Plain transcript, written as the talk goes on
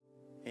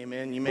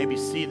Amen. You may be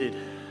seated.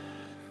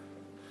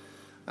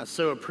 I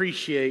so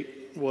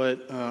appreciate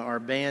what our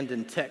band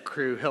and tech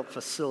crew help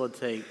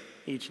facilitate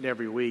each and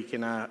every week,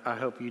 and I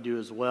hope you do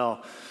as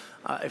well.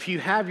 If you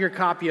have your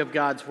copy of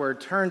God's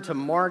Word, turn to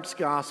Mark's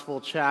Gospel,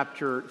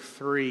 chapter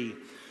 3.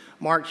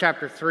 Mark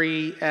chapter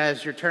 3,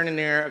 as you're turning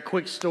there, a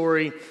quick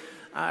story.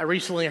 I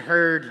recently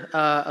heard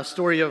a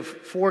story of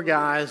four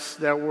guys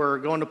that were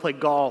going to play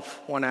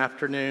golf one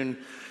afternoon,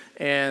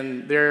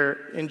 and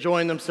they're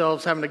enjoying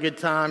themselves, having a good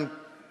time.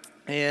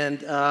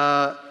 And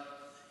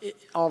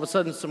all of a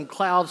sudden, some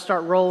clouds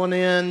start rolling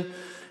in,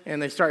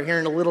 and they start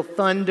hearing a little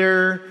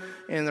thunder,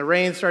 and the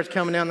rain starts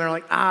coming down. They're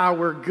like,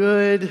 we're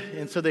good.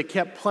 And so they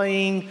kept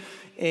playing,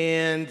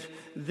 and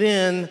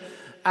then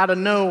out of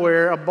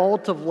nowhere, a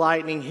bolt of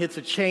lightning hits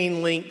a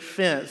chain-link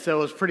fence that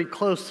was pretty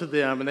close to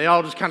them, and they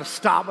all just kind of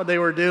stopped what they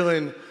were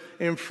doing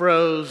and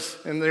froze,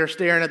 and they're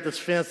staring at this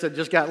fence that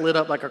just got lit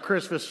up like a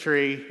Christmas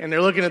tree, and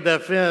they're looking at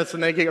that fence,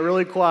 and they get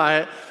really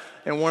quiet.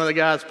 And one of the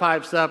guys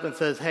pipes up and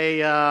says, hey,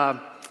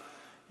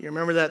 you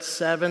remember that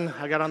 7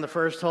 I got on the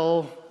first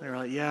hole? They're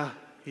like, yeah.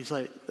 He's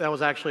like, that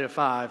was actually a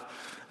 5.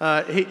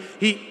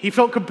 He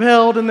felt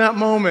compelled in that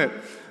moment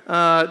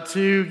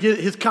to get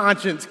his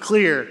conscience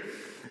clear.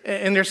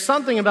 And there's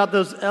something about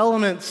those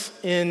elements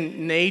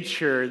in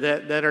nature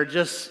that are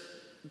just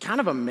kind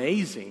of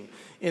amazing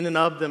in and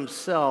of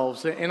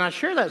themselves. And I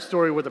share that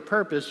story with a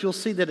purpose. You'll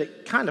see that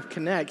it kind of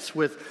connects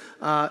with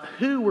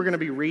who we're going to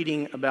be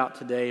reading about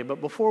today.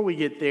 But before we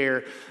get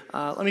there,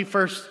 let me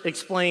first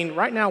explain.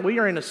 Right now, we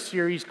are in a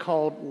series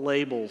called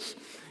Labels.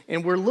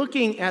 And we're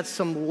looking at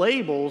some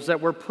labels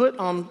that were put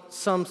on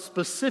some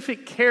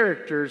specific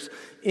characters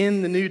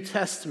in the New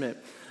Testament.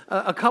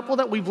 A couple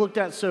that we've looked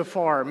at so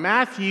far.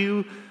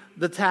 Matthew,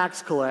 the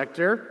tax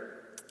collector.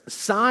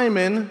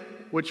 Simon,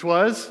 which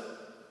was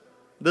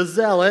the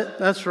zealot,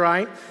 that's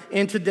right.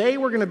 And today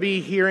we're going to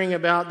be hearing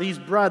about these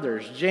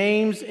brothers,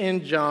 James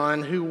and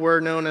John, who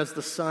were known as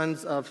the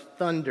sons of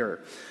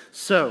thunder.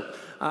 So,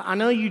 I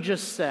know you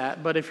just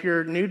sat, but if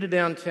you're new to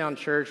Downtown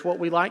Church, what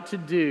we like to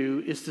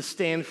do is to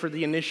stand for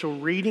the initial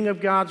reading of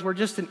God's Word,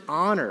 just in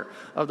honor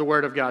of the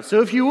Word of God.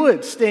 So if you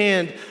would,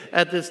 stand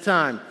at this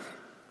time.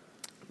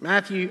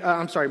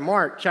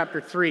 Mark chapter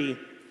 3,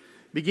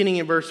 beginning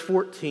in verse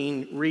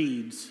 14,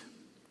 reads,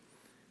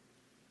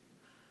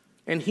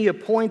 "And he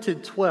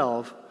appointed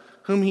 12,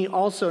 whom he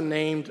also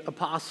named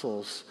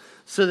apostles,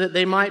 so that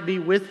they might be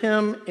with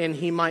him and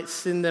he might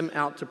send them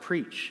out to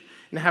preach,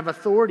 and have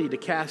authority to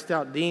cast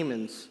out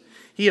demons.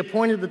 He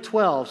appointed the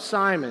 12,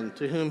 Simon,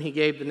 to whom he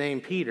gave the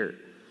name Peter,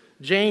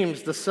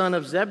 James, the son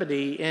of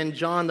Zebedee, and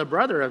John, the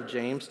brother of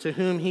James, to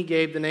whom he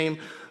gave the name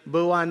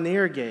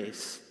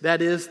Boanerges,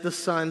 that is, the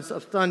sons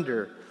of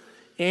thunder,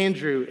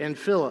 Andrew and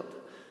Philip,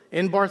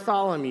 and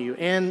Bartholomew,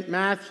 and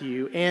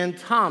Matthew, and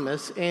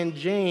Thomas, and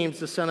James,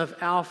 the son of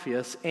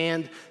Alphaeus,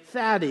 and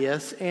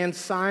Thaddeus, and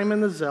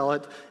Simon the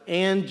Zealot,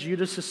 and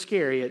Judas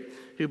Iscariot,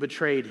 who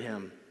betrayed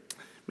him."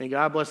 May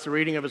God bless the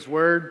reading of his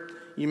word.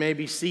 You may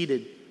be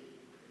seated.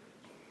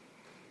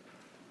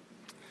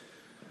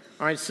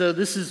 All right, so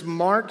this is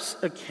Mark's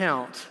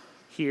account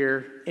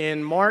here,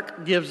 and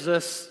Mark gives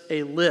us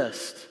a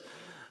list.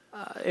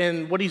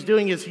 And what he's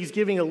doing is he's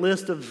giving a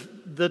list of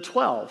the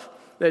 12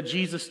 that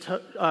Jesus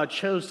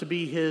chose to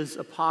be his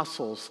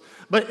apostles.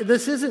 But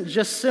this isn't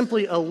just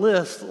simply a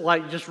list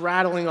like just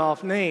rattling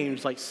off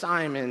names like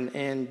Simon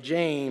and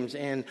James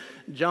and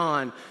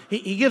John.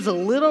 He gives a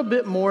little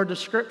bit more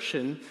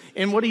description,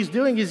 and what he's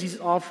doing is he's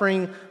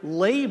offering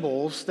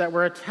labels that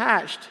were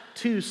attached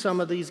to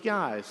some of these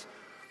guys.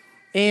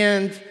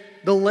 And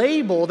the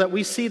label that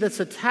we see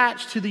that's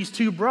attached to these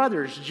two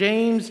brothers,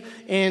 James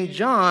and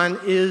John,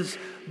 is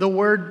the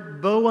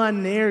word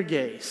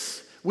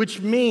Boanerges,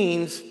 which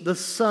means the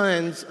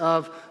sons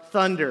of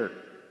thunder.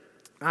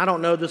 I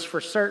don't know this for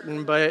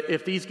certain, but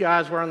if these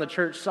guys were on the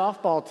church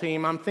softball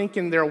team, I'm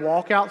thinking their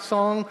walkout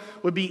song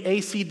would be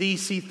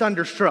AC/DC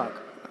Thunderstruck.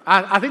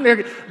 I think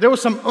there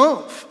was some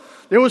oomph.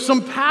 There was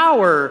some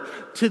power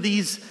to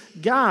these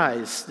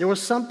guys. There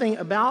was something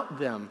about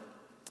them.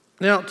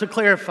 Now, to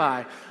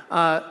clarify,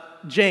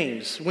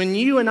 James, when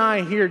you and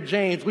I hear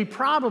James, we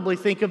probably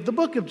think of the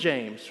book of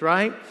James,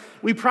 right?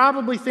 We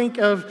probably think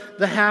of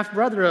the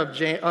half-brother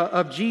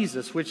of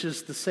Jesus, which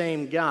is the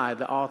same guy,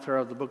 the author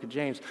of the book of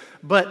James.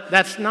 But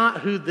that's not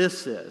who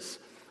this is,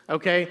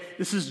 okay?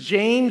 This is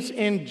James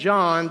and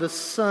John, the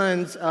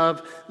sons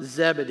of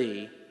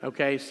Zebedee,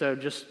 okay? So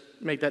just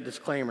make that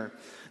disclaimer.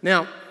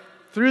 Now,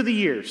 through the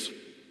years,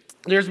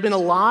 there's been a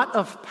lot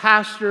of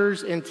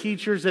pastors and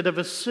teachers that have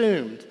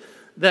assumed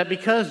that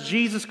because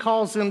Jesus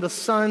calls them the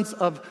sons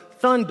of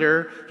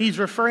thunder, he's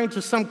referring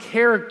to some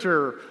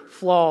character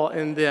flaw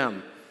in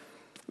them.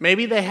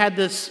 Maybe they had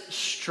this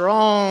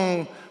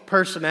strong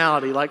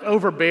personality, like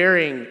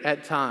overbearing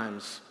at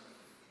times.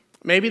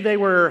 Maybe they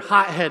were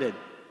hot-headed,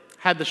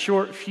 had the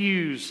short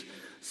fuse,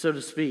 so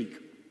to speak.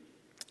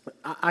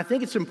 I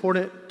think it's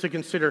important to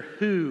consider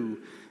who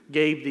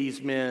gave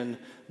these men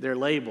their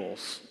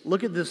labels.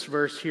 Look at this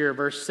verse here,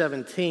 verse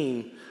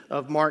 17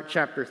 of Mark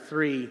chapter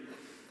 3.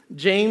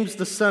 James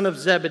the son of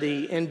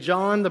Zebedee, and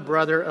John the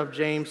brother of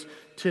James,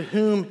 to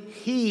whom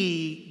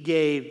he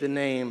gave the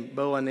name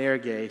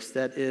Boanerges,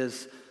 that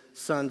is,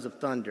 sons of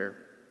thunder.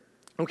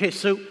 Okay,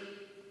 so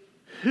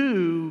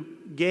who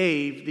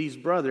gave these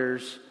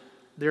brothers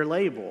their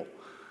label?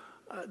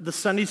 The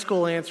Sunday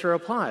school answer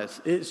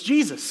applies. It's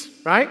Jesus,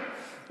 right?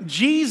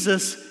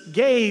 Jesus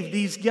gave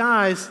these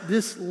guys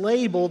this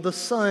label, the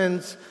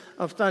sons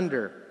of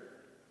thunder.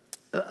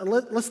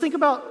 Let's think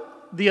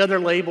about the other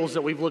labels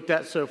that we've looked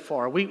at so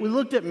far. We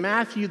looked at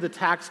Matthew the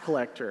tax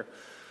collector.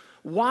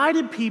 Why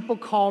did people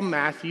call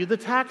Matthew the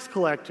tax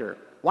collector?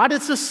 Why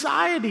did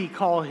society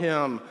call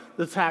him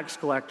the tax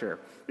collector?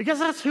 Because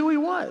that's who he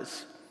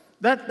was.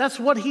 That's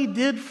what he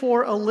did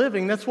for a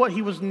living. That's what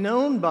he was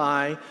known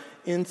by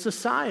in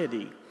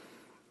society.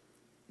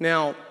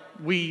 Now,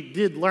 we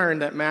did learn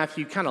that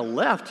Matthew kind of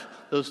left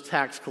those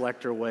tax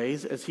collector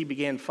ways as he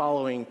began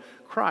following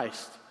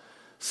Christ.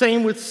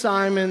 Same with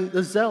Simon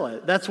the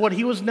Zealot. That's what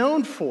he was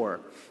known for.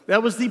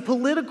 That was the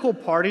political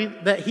party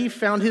that he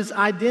found his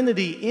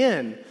identity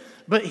in.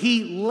 But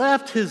he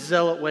left his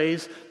zealot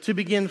ways to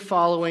begin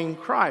following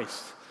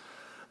Christ.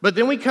 But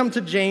then we come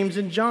to James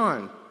and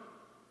John.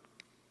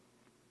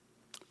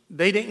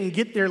 They didn't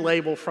get their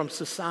label from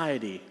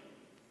society.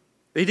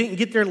 They didn't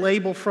get their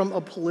label from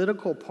a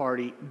political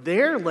party.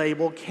 Their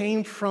label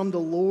came from the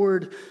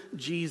Lord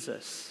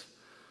Jesus.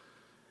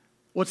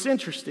 What's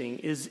interesting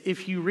is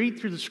if you read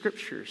through the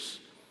scriptures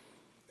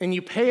and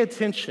you pay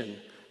attention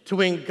to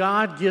when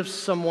God gives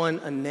someone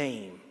a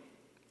name,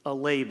 a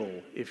label,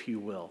 if you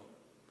will.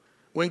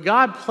 When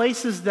God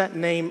places that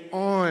name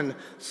on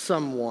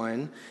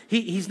someone,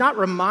 he's not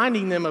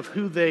reminding them of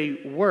who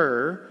they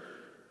were.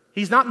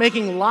 He's not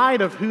making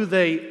light of who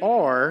they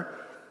are.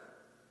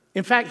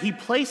 In fact, he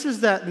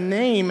places that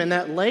name and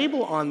that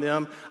label on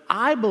them,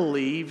 I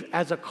believe,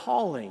 as a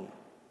calling.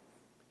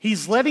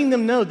 He's letting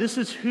them know this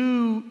is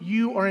who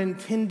you are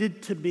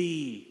intended to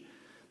be.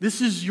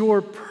 This is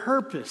your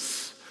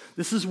purpose.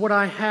 This is what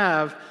I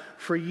have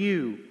for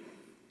you.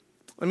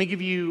 Let me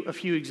give you a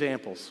few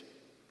examples.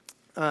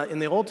 In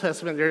the Old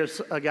Testament, there's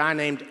a guy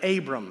named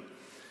Abram.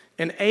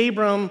 And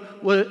Abram,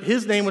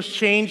 his name was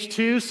changed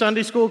to,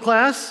 Sunday school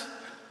class,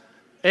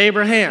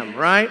 Abraham,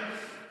 right?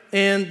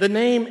 And the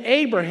name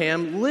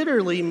Abraham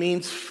literally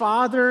means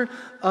father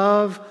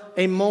of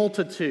a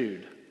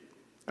multitude.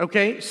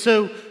 Okay,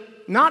 so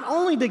not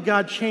only did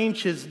God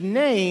change his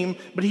name,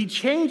 but he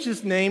changed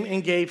his name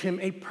and gave him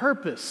a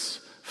purpose.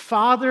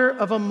 Father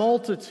of a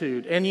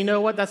multitude. And you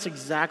know what? That's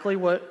exactly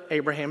what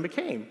Abraham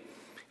became.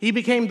 He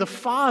became the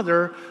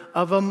father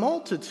of a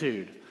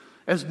multitude.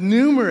 As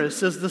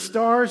numerous as the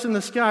stars in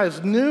the sky,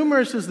 as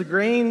numerous as the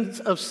grains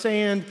of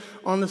sand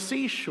on the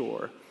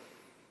seashore.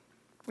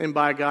 And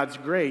by God's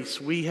grace,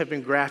 we have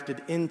been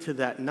grafted into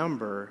that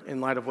number in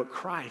light of what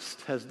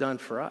Christ has done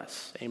for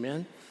us.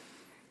 Amen?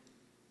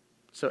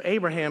 So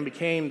Abraham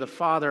became the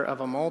father of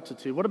a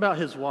multitude. What about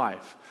his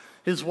wife?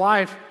 His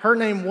wife, her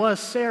name was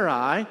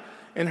Sarai,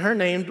 and her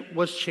name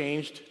was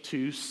changed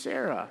to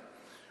Sarah,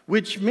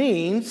 which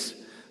means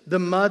the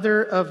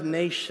mother of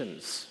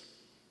nations.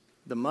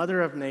 The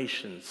mother of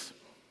nations.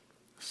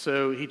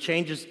 So he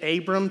changes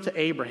Abram to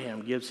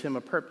Abraham, gives him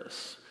a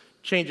purpose.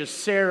 Changes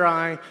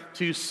Sarai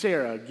to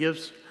Sarah,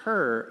 gives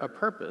her a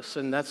purpose,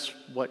 and that's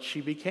what she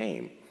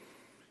became.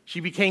 She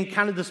became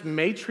kind of this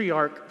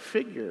matriarch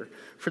figure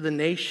for the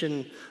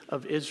nation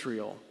of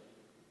Israel.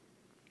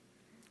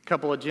 A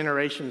couple of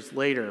generations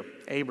later,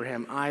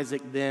 Abraham,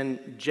 Isaac,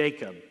 then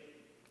Jacob.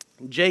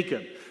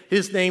 Jacob,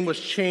 his name was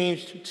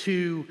changed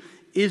to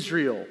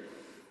Israel.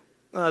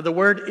 The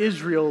word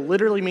Israel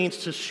literally means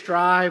to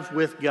strive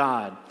with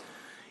God.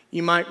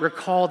 You might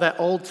recall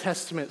that Old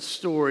Testament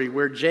story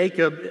where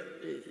Jacob,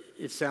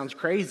 it sounds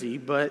crazy,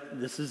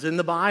 but this is in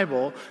the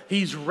Bible,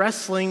 he's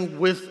wrestling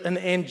with an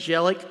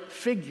angelic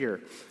figure.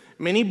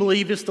 Many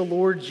believe it's the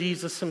Lord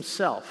Jesus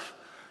himself.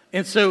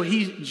 And so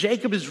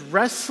Jacob is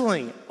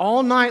wrestling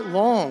all night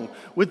long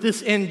with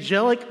this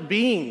angelic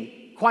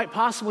being, quite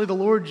possibly the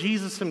Lord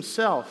Jesus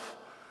himself.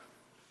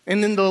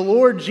 And then the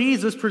Lord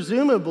Jesus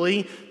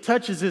presumably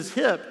touches his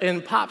hip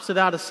and pops it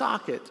out of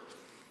socket.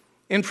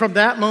 And from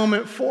that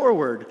moment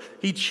forward,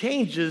 he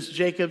changes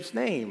Jacob's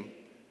name,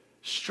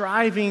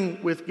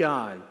 striving with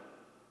God.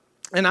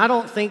 And I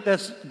don't think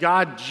that's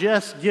God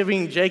just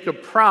giving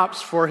Jacob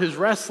props for his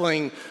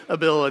wrestling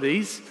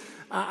abilities.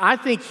 I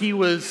think he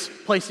was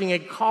placing a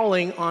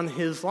calling on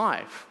his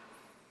life,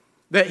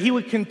 that he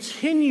would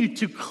continue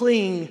to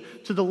cling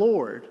to the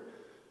Lord,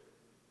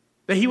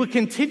 that he would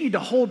continue to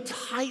hold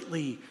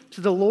tightly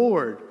to the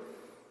Lord.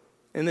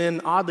 And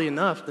then, oddly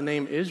enough, the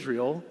name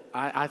Israel,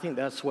 I think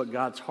that's what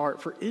God's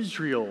heart for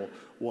Israel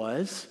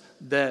was,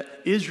 that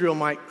Israel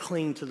might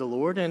cling to the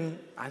Lord. And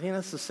I think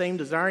that's the same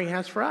desire he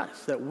has for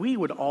us, that we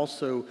would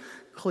also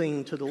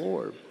cling to the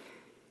Lord.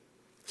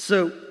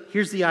 So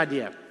here's the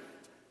idea.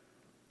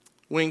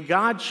 When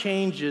God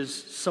changes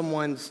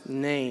someone's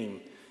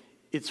name,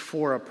 it's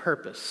for a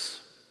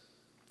purpose.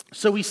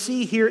 So we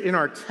see here in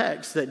our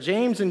text that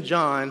James and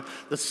John,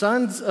 the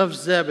sons of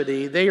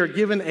Zebedee, they are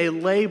given a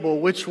label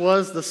which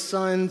was the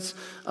sons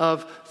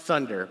of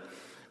thunder.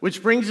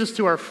 Which brings us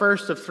to our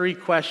first of three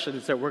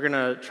questions that we're going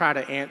to try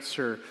to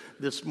answer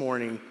this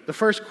morning. The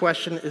first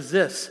question is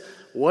this: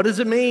 what does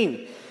it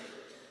mean?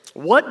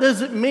 What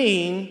does it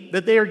mean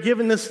that they are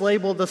given this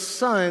label, the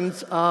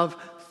sons of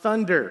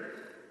thunder?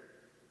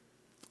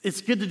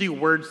 It's good to do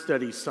word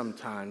studies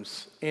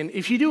sometimes. And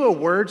if you do a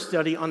word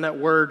study on that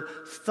word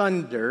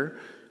thunder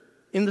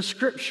in the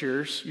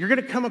scriptures, you're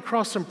going to come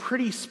across some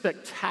pretty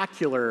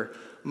spectacular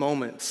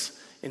moments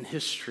in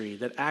history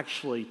that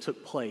actually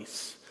took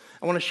place.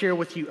 I want to share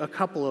with you a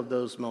couple of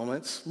those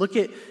moments. Look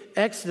at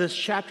Exodus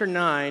chapter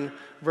 9,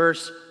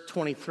 verse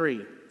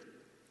 23.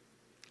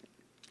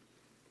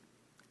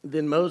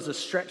 Then Moses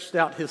stretched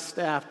out his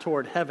staff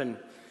toward heaven,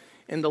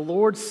 and the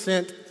Lord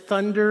sent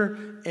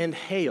thunder and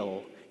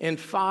hail, and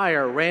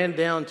fire ran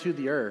down to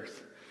the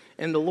earth.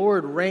 And the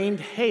Lord rained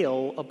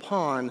hail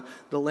upon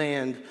the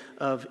land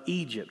of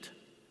Egypt.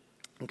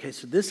 Okay,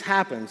 so this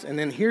happens, and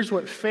then here's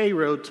what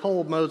Pharaoh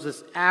told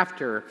Moses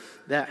after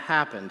that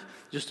happened.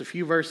 Just a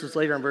few verses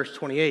later in verse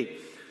 28.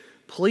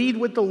 Plead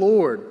with the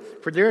Lord,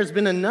 for there has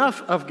been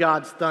enough of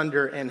God's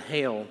thunder and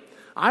hail.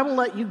 I will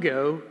let you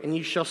go, and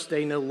you shall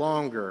stay no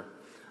longer.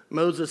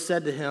 Moses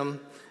said to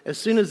him, as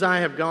soon as I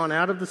have gone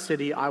out of the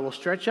city, I will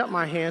stretch out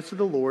my hands to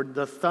the Lord.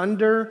 The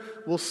thunder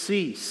will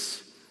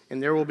cease,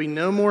 and there will be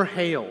no more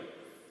hail,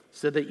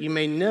 so that you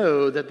may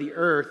know that the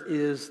earth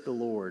is the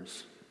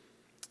Lord's.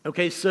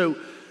 Okay, so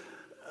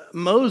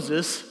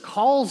Moses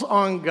calls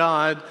on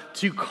God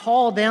to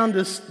call down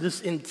this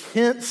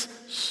intense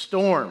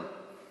storm,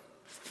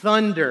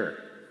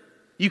 thunder.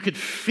 You could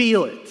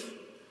feel it.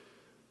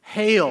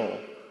 Hail,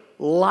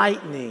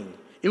 lightning.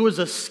 It was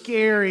a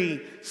scary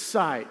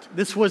sight.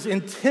 This was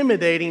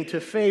intimidating to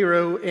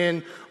Pharaoh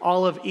and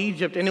all of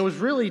Egypt, and it was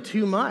really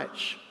too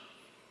much.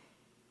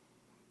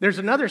 There's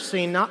another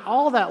scene not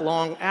all that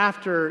long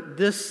after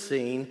this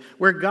scene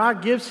where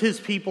God gives his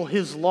people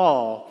his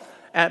law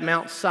at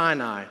Mount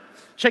Sinai.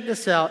 Check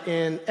this out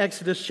in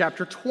Exodus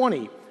chapter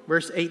 20,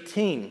 verse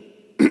 18.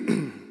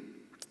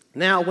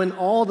 Now, when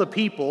all the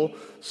people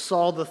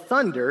saw the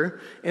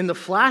thunder and the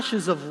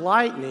flashes of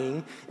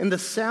lightning and the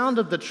sound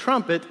of the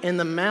trumpet and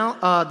the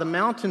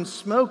mountain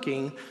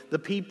smoking, the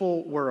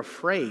people were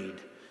afraid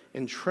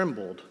and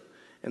trembled,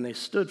 and they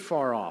stood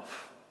far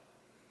off.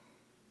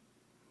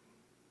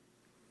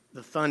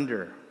 The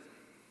thunder,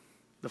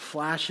 the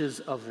flashes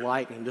of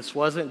lightning. This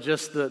wasn't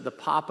just the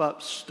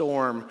pop-up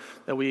storm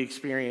that we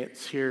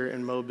experience here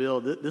in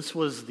Mobile. This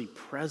was the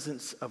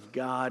presence of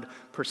God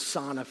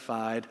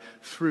personified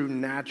through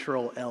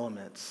natural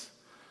elements.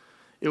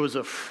 It was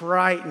a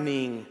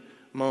frightening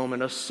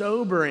moment, a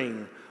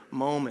sobering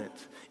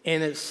moment.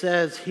 And it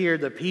says here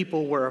the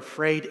people were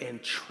afraid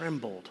and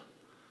trembled.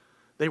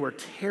 They were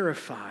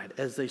terrified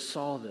as they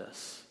saw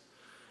this.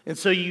 And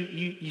so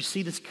you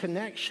see this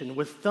connection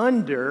with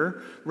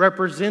thunder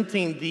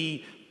representing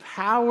the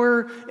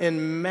power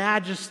and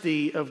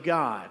majesty of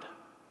God.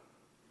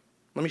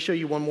 Let me show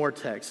you one more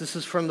text. This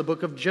is from the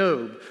book of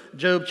Job.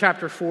 Job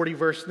chapter 40,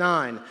 verse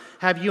 9.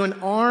 Have you an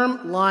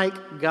arm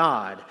like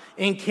God?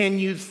 And can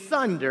you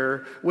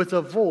thunder with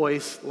a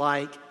voice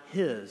like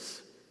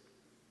his?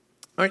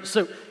 All right,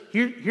 so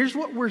here's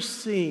what we're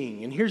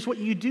seeing, and here's what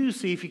you do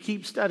see if you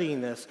keep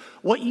studying this.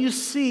 What you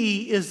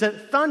see is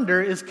that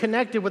thunder is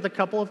connected with a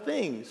couple of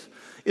things.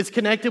 It's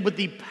connected with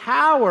the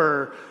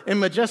power and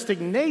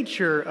majestic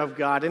nature of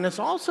God, and it's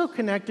also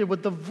connected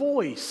with the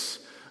voice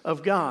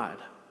of God.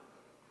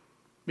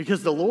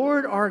 Because the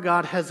Lord our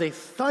God has a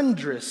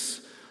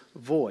thunderous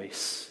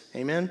voice.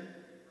 Amen?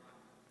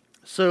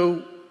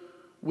 So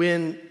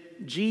when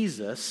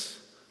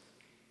Jesus,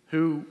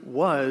 who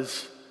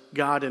was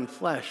God in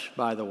flesh,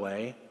 by the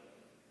way,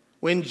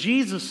 when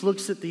Jesus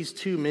looks at these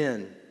two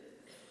men,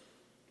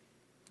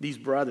 these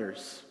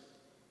brothers,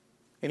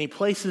 and he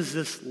places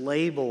this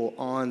label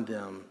on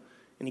them,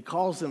 and he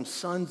calls them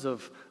sons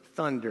of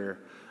thunder,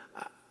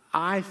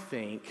 I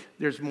think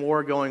there's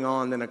more going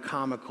on than a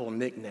comical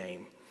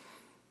nickname.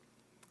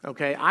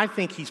 Okay, I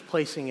think he's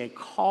placing a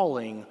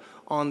calling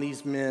on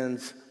these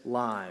men's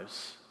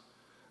lives,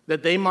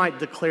 that they might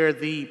declare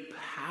the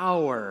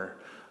power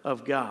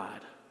of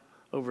God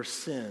over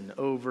sin,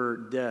 over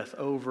death,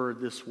 over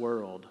this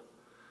world.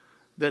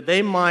 That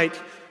they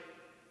might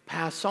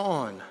pass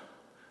on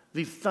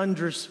the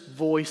thunderous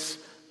voice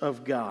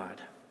of God.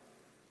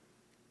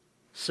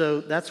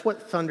 So that's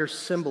what thunder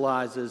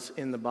symbolizes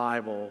in the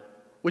Bible,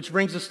 which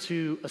brings us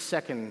to a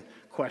second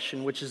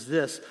question, which is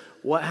this: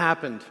 what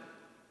happened?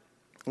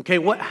 Okay,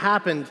 what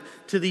happened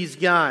to these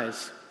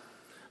guys?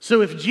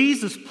 So if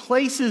Jesus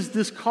places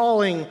this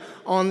calling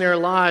on their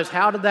lives,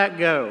 how did that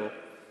go?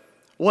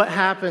 What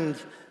happened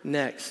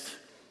next?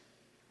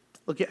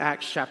 Look at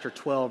Acts chapter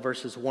 12,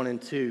 verses 1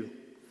 and 2.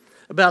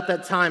 About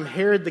that time,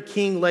 Herod the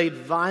king laid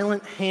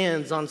violent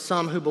hands on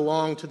some who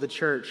belonged to the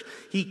church.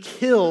 He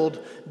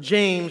killed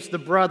James, the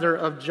brother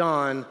of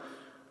John,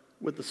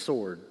 with the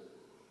sword.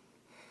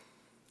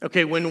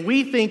 Okay, when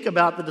we think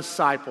about the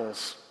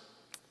disciples,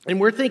 and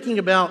we're thinking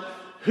about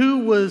who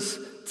was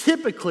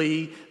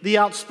typically the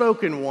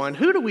outspoken one,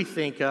 who do we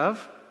think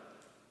of?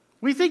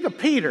 We think of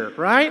Peter,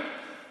 right?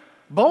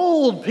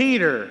 Bold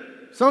Peter,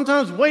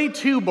 sometimes way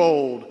too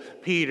bold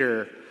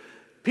Peter.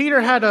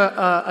 Peter had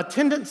a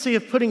tendency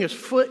of putting his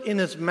foot in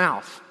his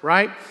mouth,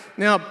 right?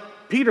 Now,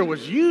 Peter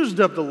was used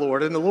of the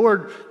Lord, and the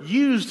Lord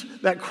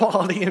used that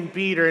quality in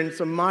Peter in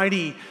some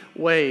mighty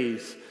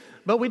ways.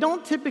 But we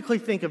don't typically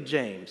think of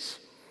James.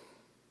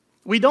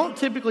 We don't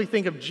typically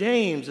think of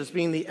James as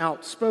being the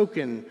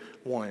outspoken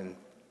one.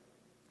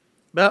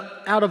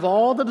 But out of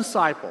all the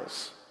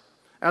disciples,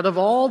 out of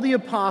all the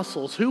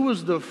apostles, who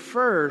was the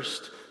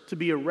first to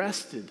be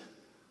arrested?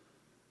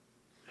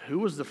 Who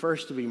was the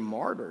first to be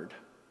martyred?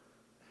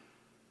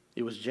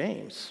 It was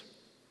James.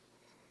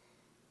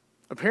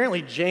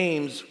 Apparently,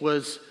 James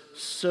was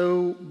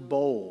so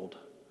bold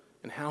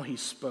in how he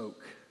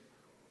spoke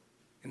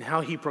and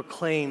how he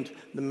proclaimed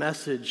the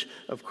message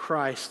of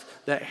Christ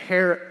that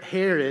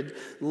Herod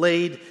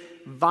laid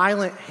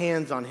violent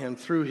hands on him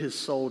through his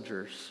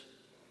soldiers,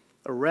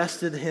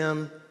 arrested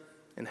him,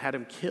 and had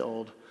him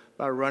killed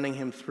by running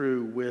him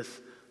through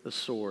with the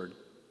sword.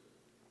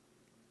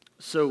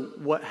 So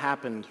what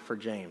happened for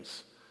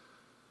James?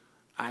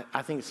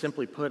 I think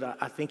simply put,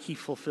 I think he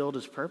fulfilled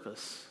his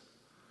purpose.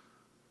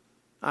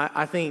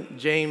 I think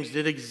James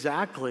did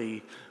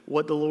exactly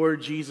what the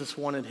Lord Jesus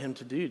wanted him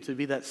to do, to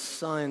be that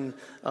son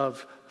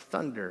of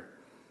thunder.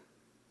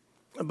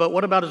 But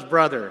what about his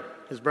brother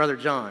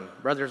John?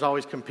 Brothers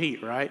always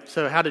compete, right?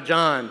 So how did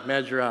John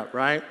measure up,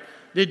 right?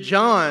 Did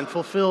John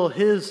fulfill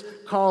his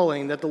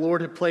calling that the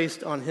Lord had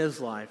placed on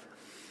his life?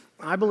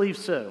 I believe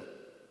so.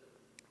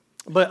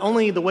 But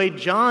only the way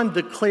John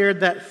declared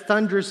that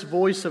thunderous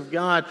voice of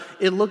God,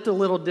 it looked a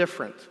little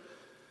different.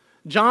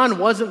 John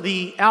wasn't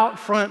the out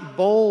front,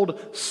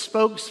 bold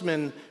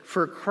spokesman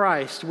for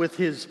Christ with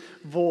his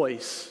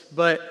voice,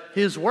 but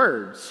his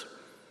words,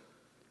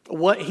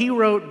 what he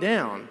wrote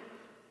down.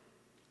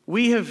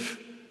 We have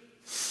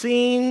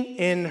seen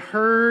and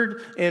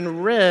heard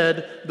and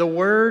read the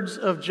words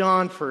of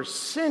John for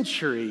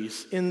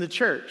centuries in the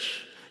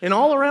church and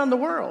all around the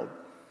world.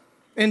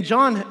 And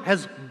John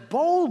has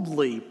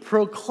boldly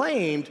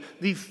proclaimed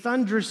the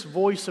thunderous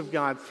voice of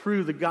God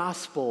through the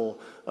gospel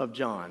of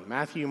John.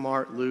 Matthew,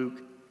 Mark,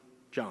 Luke,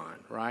 John,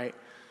 right?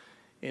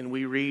 And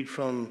we read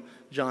from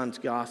John's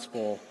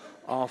gospel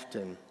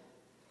often.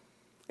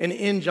 And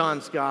in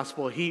John's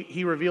gospel,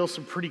 he reveals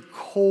some pretty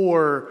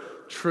core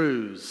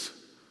truths.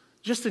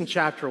 Just in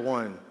chapter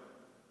 1,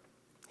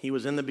 he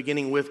was in the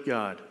beginning with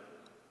God.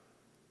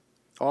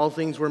 All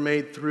things were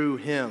made through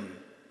him.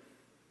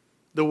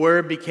 The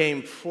Word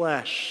became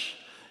flesh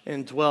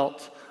and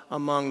dwelt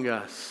among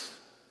us.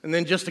 And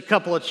then just a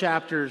couple of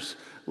chapters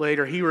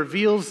later, he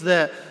reveals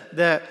that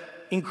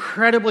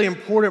incredibly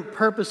important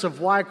purpose of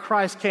why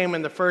Christ came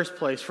in the first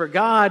place. For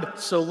God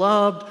so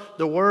loved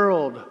the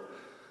world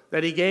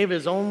that he gave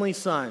his only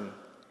Son,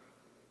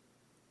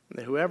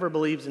 that whoever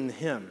believes in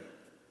him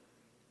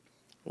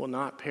will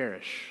not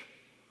perish,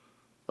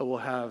 but will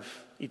have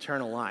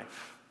eternal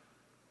life.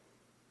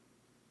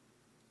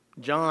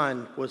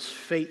 John was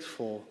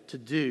faithful to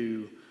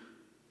do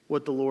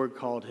what the Lord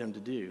called him to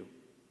do.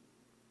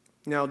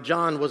 Now,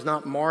 John was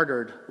not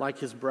martyred like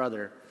his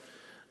brother.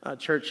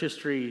 Church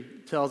history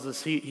tells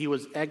us he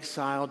was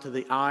exiled to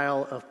the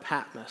Isle of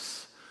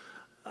Patmos.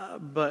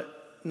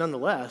 But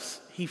nonetheless,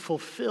 he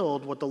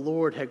fulfilled what the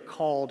Lord had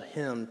called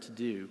him to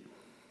do.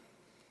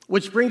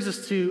 Which brings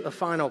us to a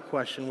final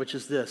question, which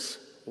is this: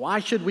 why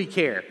should we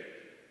care?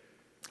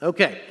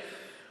 Okay,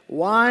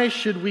 why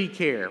should we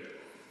care?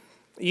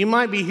 You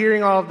might be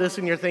hearing all of this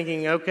and you're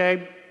thinking,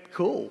 okay,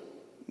 cool,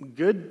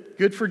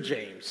 good for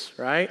James,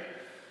 right?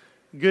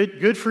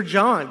 Good for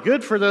John,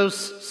 good for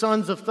those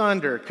sons of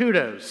thunder,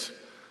 kudos.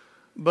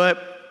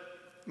 But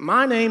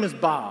my name is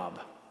Bob,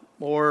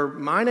 or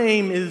my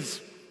name is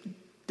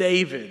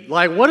David.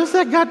 Like, what does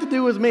that got to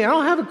do with me? I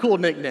don't have a cool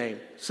nickname.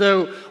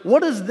 So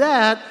what does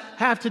that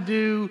have to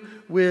do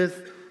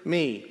with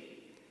me?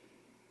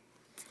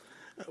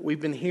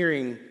 We've been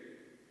hearing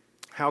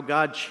how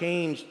God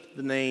changed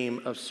the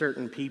name of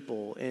certain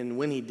people, and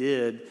when he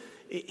did,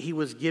 he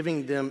was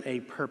giving them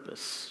a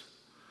purpose.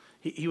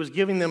 He was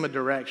giving them a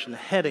direction, a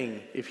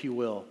heading, if you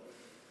will.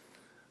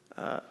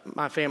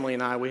 My family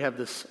and I, we have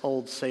this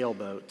old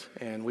sailboat,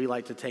 and we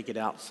like to take it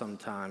out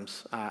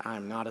sometimes.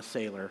 I'm not a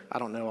sailor. I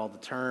don't know all the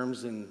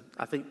terms, and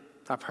I think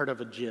I've heard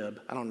of a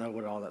jib. I don't know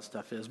what all that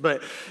stuff is.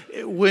 But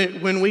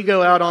when we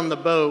go out on the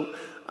boat,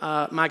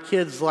 my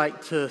kids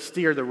like to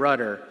steer the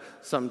rudder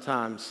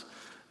sometimes.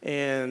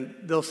 And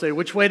they'll say,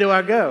 which way do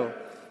I go?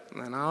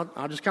 And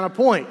I'll just kind of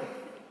point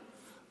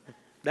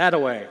that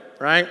away,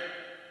 right?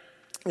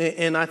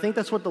 And I think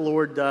that's what the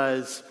Lord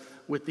does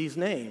with these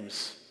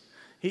names.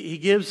 He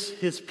gives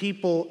his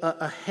people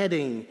a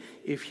heading,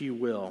 if you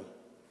will.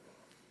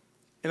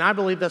 And I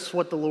believe that's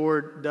what the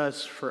Lord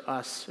does for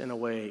us in a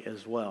way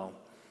as well.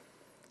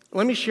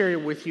 Let me share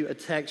with you a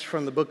text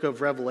from the book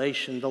of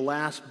Revelation, the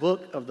last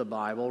book of the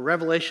Bible,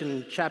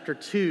 Revelation chapter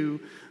 2,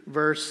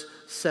 verse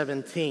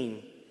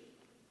 17.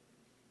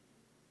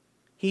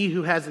 He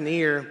who has an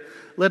ear,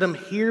 let him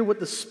hear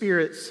what the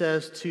Spirit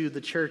says to the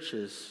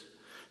churches.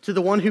 To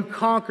the one who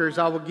conquers,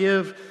 I will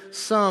give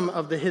some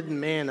of the hidden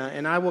manna,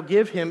 and I will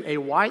give him a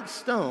white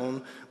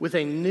stone with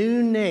a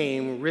new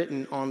name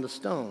written on the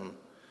stone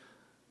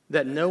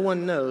that no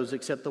one knows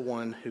except the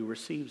one who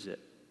receives it.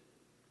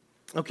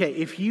 Okay,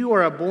 if you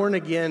are a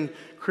born-again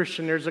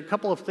Christian, there's a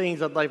couple of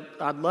things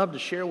I'd love to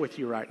share with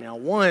you right now.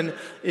 One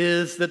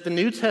is that the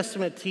New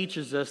Testament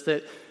teaches us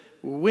that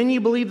when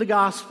you believe the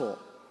gospel,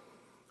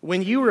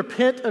 when you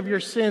repent of your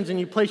sins and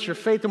you place your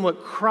faith in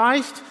what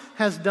Christ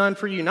has done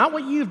for you, not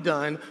what you've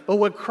done, but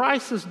what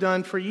Christ has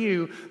done for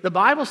you, the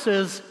Bible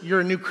says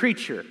you're a new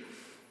creature.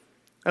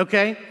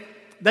 Okay?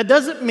 That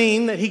doesn't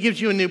mean that he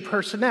gives you a new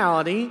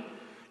personality.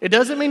 It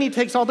doesn't mean he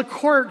takes all the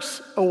quirks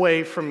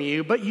away from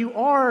you, but you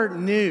are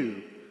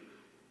new.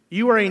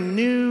 You are a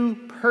new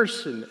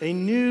person, a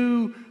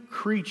new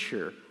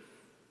creature.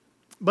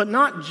 But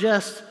not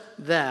just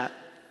that.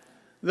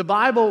 The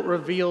Bible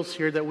reveals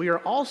here that we are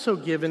also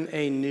given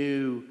a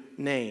new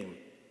name.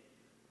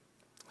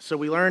 So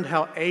we learned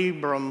how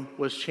Abram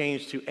was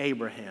changed to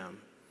Abraham,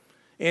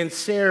 and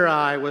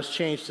Sarai was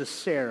changed to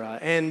Sarah,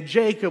 and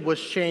Jacob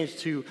was changed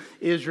to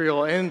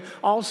Israel, and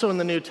also in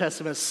the New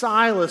Testament,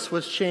 Silas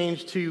was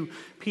changed to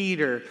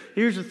Peter.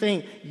 Here's the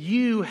thing,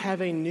 you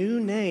have a new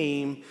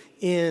name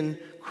in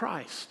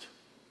Christ.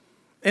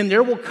 And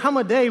there will come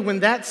a day when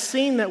that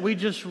scene that we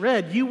just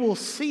read, you will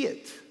see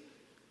it,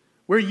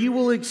 where you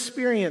will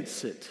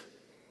experience it.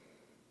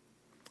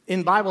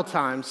 In Bible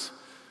times,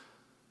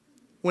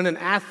 when an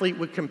athlete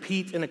would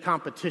compete in a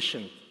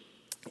competition,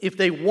 if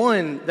they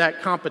won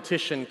that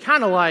competition,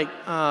 kind of like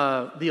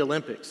the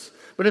Olympics,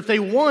 but if they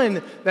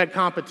won that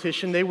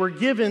competition, they were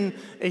given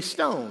a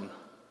stone,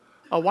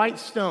 a white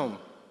stone.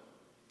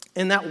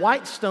 And that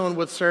white stone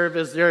would serve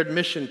as their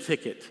admission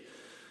ticket.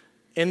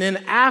 And then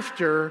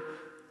after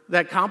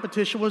that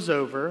competition was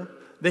over,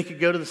 they could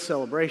go to the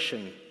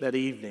celebration that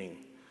evening.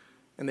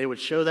 And they would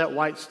show that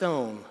white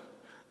stone,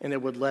 and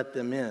it would let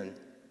them in.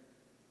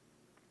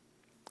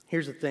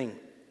 Here's the thing.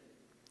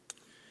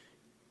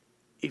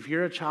 If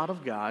you're a child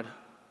of God,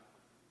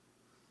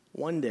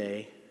 one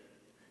day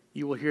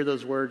you will hear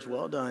those words,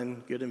 "Well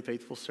done, good and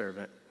faithful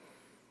servant,"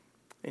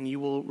 and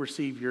you will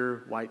receive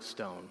your white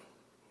stone.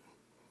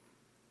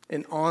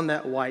 And on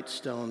that white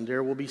stone,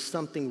 there will be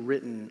something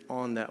written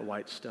on that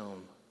white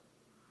stone.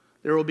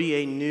 There will be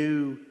a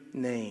new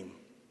name.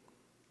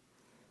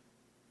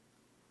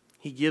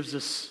 He gives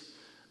us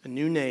a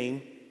new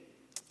name,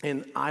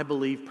 and I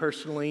believe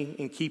personally,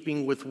 in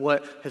keeping with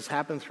what has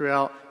happened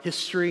throughout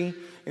history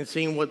and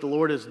seeing what the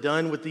Lord has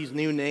done with these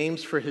new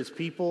names for his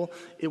people,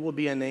 it will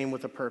be a name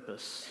with a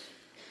purpose.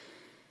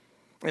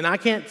 And I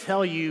can't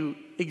tell you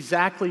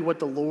exactly what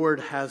the Lord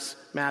has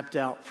mapped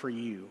out for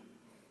you.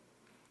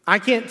 I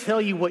can't tell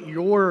you what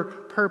your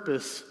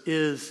purpose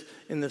is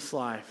in this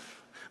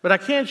life, but I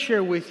can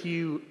share with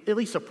you at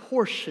least a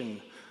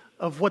portion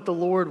of what the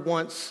Lord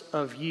wants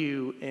of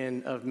you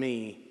and of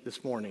me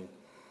this morning.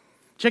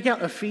 Check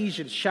out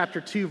Ephesians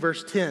chapter 2,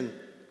 verse 10.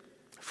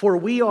 For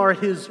we are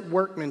his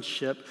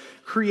workmanship,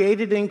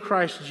 created in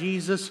Christ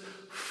Jesus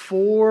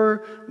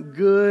for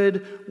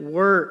good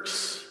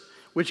works,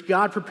 which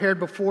God prepared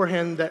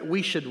beforehand that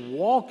we should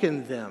walk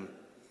in them.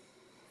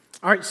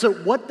 All right, so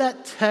what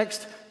that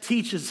text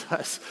teaches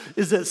us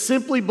is that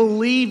simply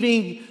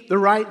believing the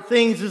right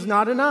things is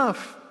not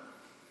enough.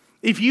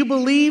 If you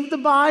believe the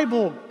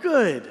Bible,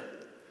 good.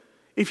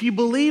 If you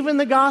believe in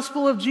the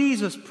gospel of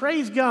Jesus,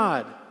 praise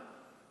God.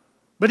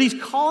 But he's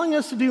calling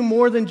us to do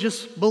more than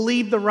just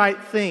believe the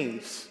right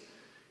things.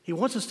 He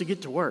wants us to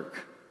get to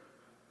work.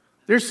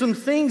 There's some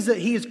things that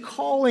he is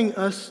calling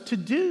us to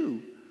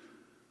do.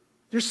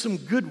 There's some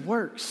good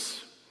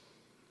works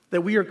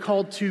that we are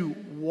called to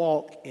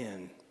walk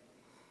in.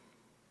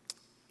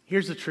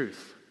 Here's the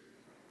truth.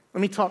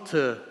 Let me talk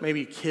to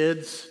maybe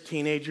kids,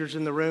 teenagers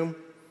in the room.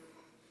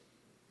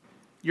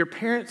 Your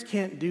parents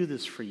can't do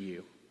this for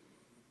you,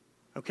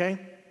 okay?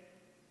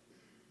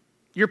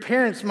 Your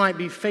parents might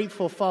be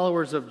faithful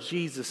followers of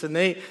Jesus, and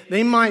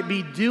they might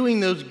be doing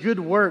those good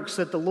works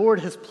that the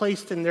Lord has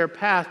placed in their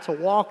path to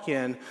walk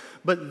in,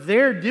 but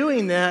their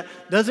doing that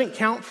doesn't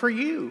count for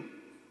you.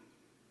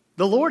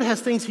 The Lord has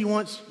things he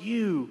wants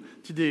you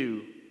to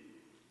do.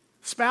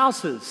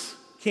 Spouses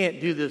can't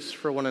do this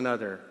for one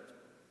another.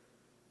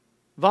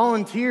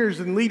 Volunteers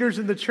and leaders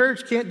in the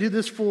church can't do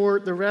this for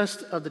the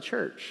rest of the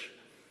church.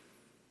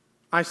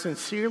 I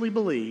sincerely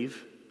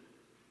believe,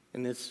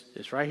 and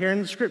it's right here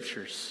in the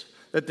scriptures,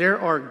 that there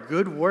are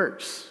good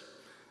works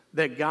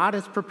that God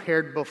has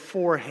prepared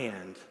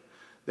beforehand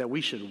that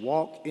we should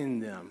walk in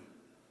them.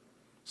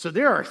 So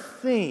there are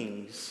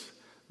things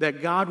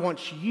that God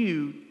wants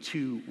you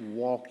to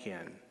walk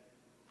in.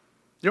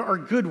 There are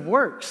good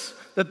works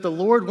that the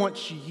Lord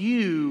wants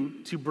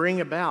you to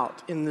bring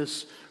about in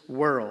this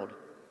world.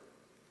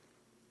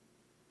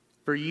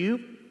 For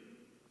you,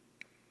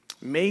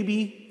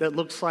 maybe that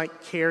looks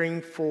like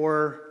caring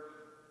for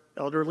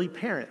elderly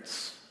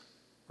parents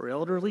or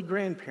elderly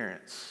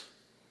grandparents.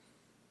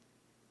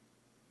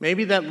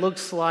 Maybe that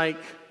looks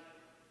like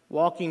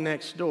walking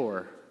next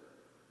door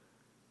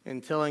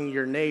and telling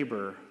your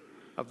neighbor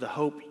of the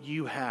hope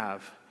you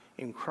have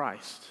in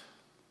Christ.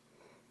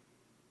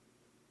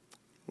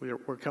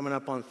 We're coming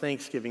up on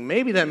Thanksgiving.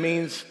 Maybe that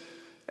means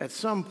at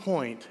some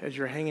point, as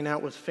you're hanging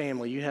out with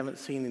family you haven't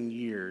seen in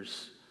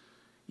years,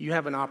 you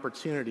have an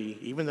opportunity,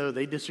 even though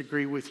they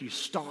disagree with you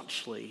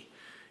staunchly,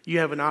 you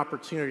have an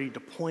opportunity to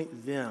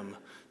point them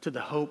to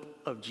the hope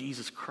of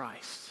Jesus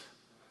Christ.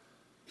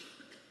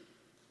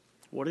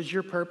 What is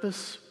your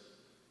purpose?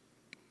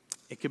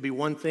 It could be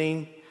one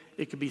thing.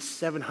 It could be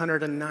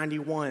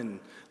 791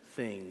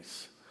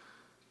 things.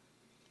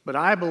 But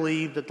I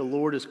believe that the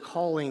Lord is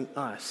calling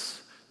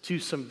us to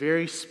some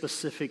very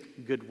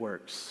specific good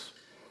works.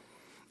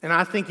 And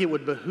I think it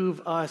would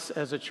behoove us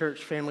as a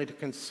church family to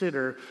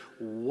consider,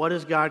 what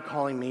is God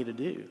calling me to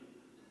do?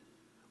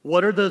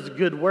 What are those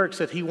good works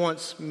that he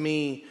wants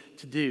me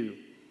to do?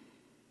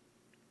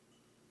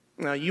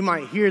 Now, you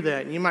might hear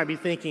that and you might be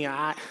thinking,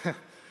 I'm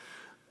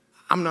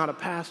not a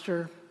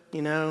pastor,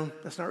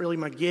 that's not really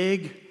my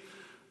gig.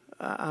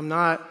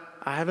 I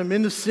haven't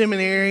been to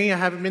seminary, I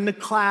haven't been to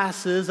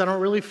classes, I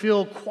don't really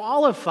feel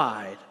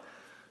qualified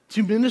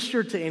to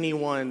minister to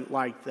anyone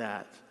like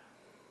that.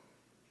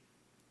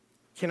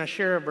 Can I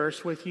share a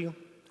verse with you?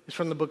 It's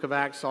from the book of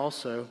Acts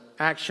also.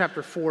 Acts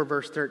chapter 4,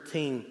 verse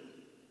 13.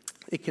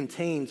 It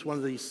contains one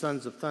of these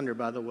sons of thunder,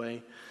 by the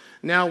way.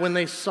 Now, when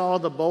they saw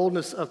the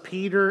boldness of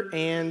Peter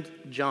and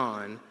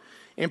John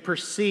and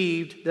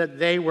perceived that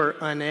they were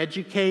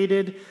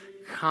uneducated,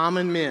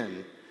 common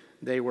men,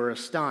 they were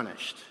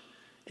astonished.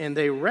 And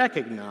they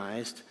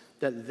recognized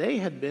that they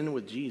had been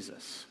with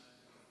Jesus.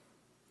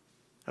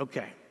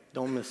 Okay,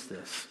 don't miss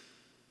this.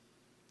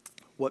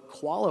 What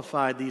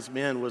qualified these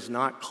men was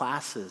not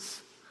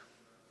classes.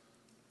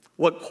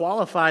 What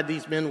qualified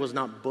these men was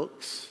not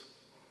books.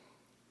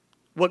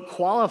 What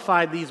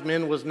qualified these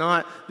men was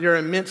not their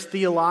immense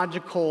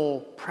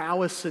theological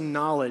prowess and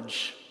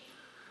knowledge.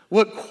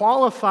 What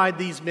qualified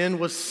these men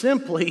was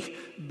simply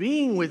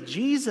being with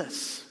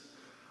Jesus.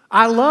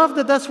 I love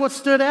that that's what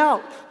stood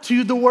out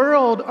to the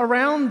world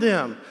around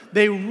them.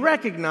 They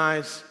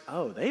recognize,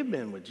 they've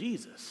been with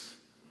Jesus.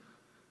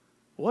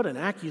 What an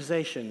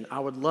accusation I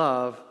would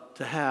love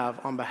to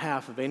have on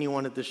behalf of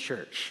anyone at this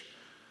church.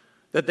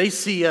 That they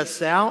see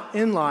us out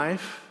in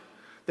life,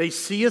 they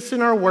see us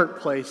in our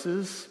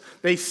workplaces,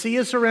 they see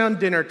us around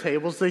dinner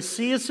tables, they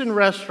see us in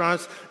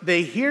restaurants,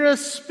 they hear us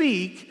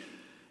speak,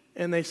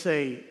 and they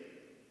say,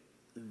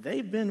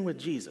 they've been with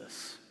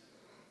Jesus.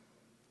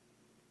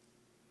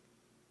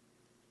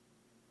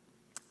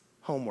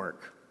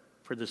 Homework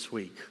for this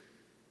week,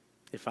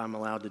 if I'm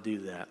allowed to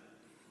do that.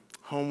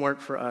 Homework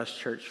for us,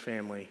 church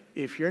family.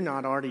 If you're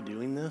not already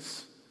doing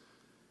this,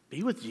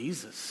 be with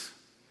Jesus.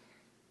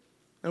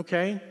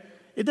 Okay?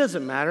 It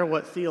doesn't matter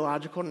what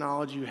theological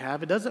knowledge you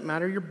have. It doesn't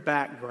matter your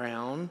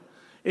background.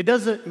 It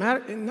doesn't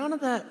matter. None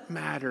of that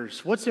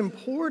matters. What's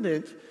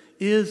important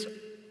is,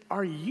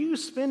 are you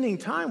spending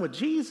time with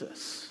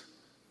Jesus?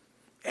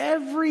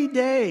 Every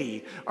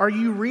day, are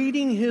you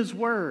reading his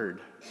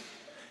word?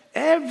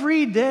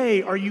 Every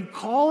day, are you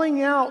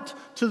calling out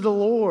to the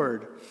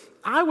Lord?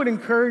 I would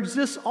encourage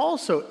this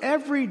also.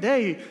 Every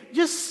day,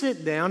 just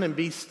sit down and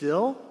be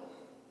still.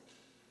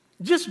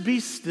 Just be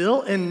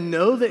still and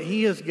know that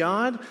he is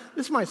God.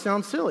 This might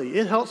sound silly.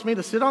 It helps me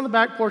to sit on the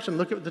back porch and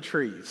look at the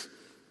trees.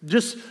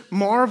 Just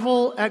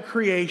marvel at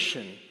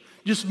creation.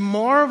 Just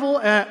marvel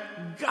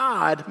at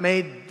God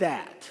made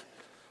that.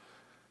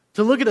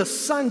 To look at a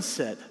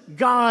sunset,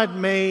 God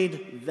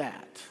made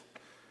that.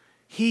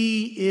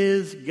 He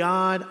is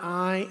God,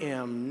 I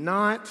am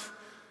not.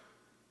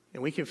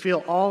 And we can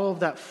feel all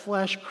of that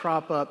flesh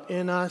crop up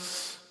in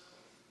us.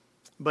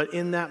 But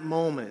in that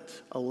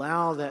moment,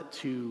 allow that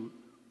to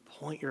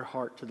point your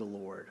heart to the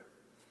Lord.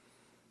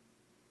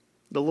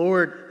 The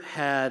Lord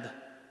had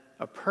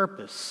a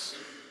purpose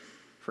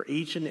for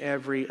each and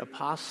every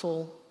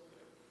apostle,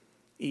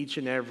 each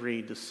and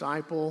every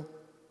disciple.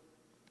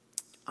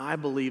 I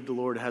believe the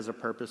Lord has a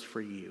purpose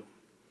for you.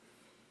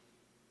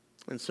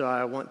 And so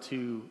I want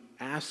to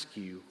ask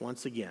you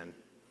once again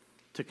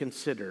to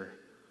consider,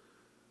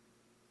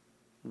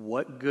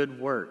 what good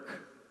works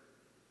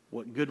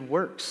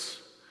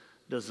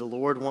does the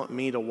Lord want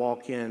me to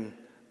walk in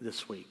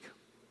this week?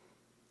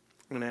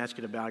 I'm going to ask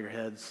you to bow your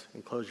heads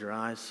and close your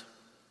eyes.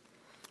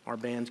 Our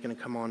band's going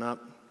to come on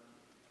up.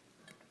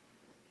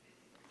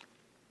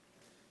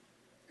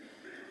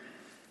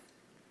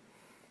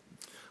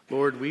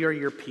 Lord, we are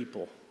your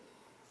people.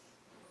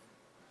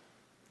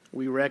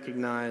 We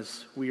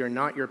recognize we are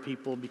not your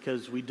people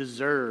because we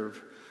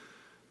deserve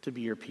to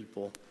be your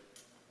people.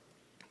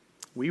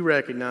 We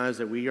recognize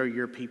that we are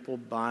your people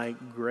by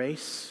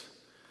grace,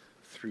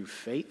 through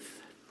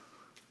faith.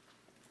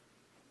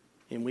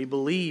 And we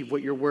believe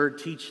what your word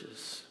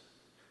teaches,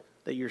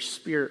 that your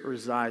spirit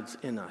resides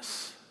in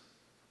us.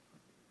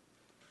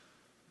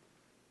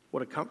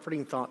 What a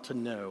comforting thought to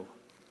know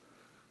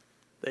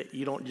that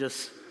you don't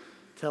just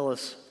tell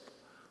us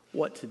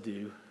what to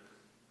do,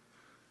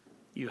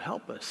 you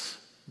help us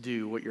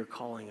do what you're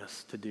calling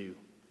us to do.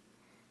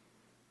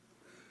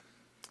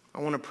 I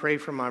want to pray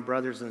for my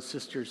brothers and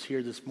sisters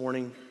here this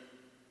morning.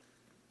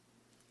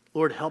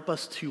 Lord, help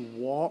us to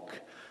walk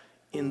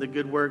in the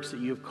good works that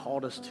you have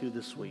called us to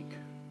this week.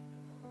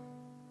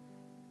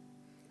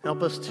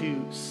 Help us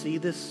to see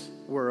this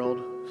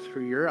world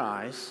through your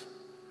eyes.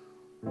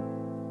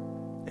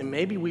 And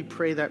maybe we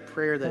pray that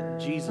prayer that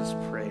Jesus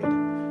prayed,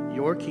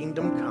 your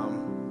kingdom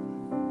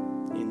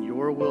come and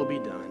your will be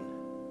done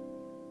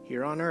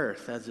here on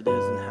earth as it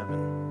is in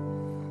heaven.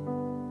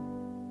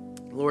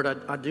 Lord,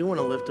 I do want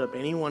to lift up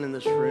anyone in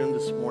this room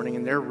this morning,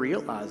 and they're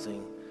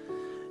realizing,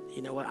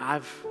 you know what,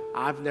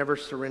 I've never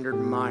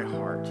surrendered my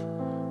heart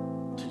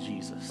to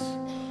Jesus.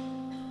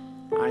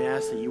 I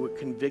ask that you would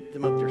convict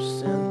them of their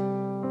sin,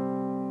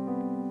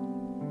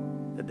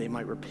 that they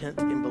might repent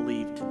and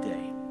believe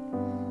today.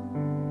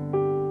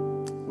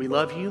 We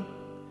love you.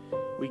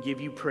 We give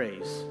you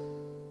praise.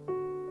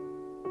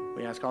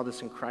 We ask all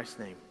this in Christ's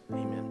name.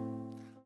 Amen.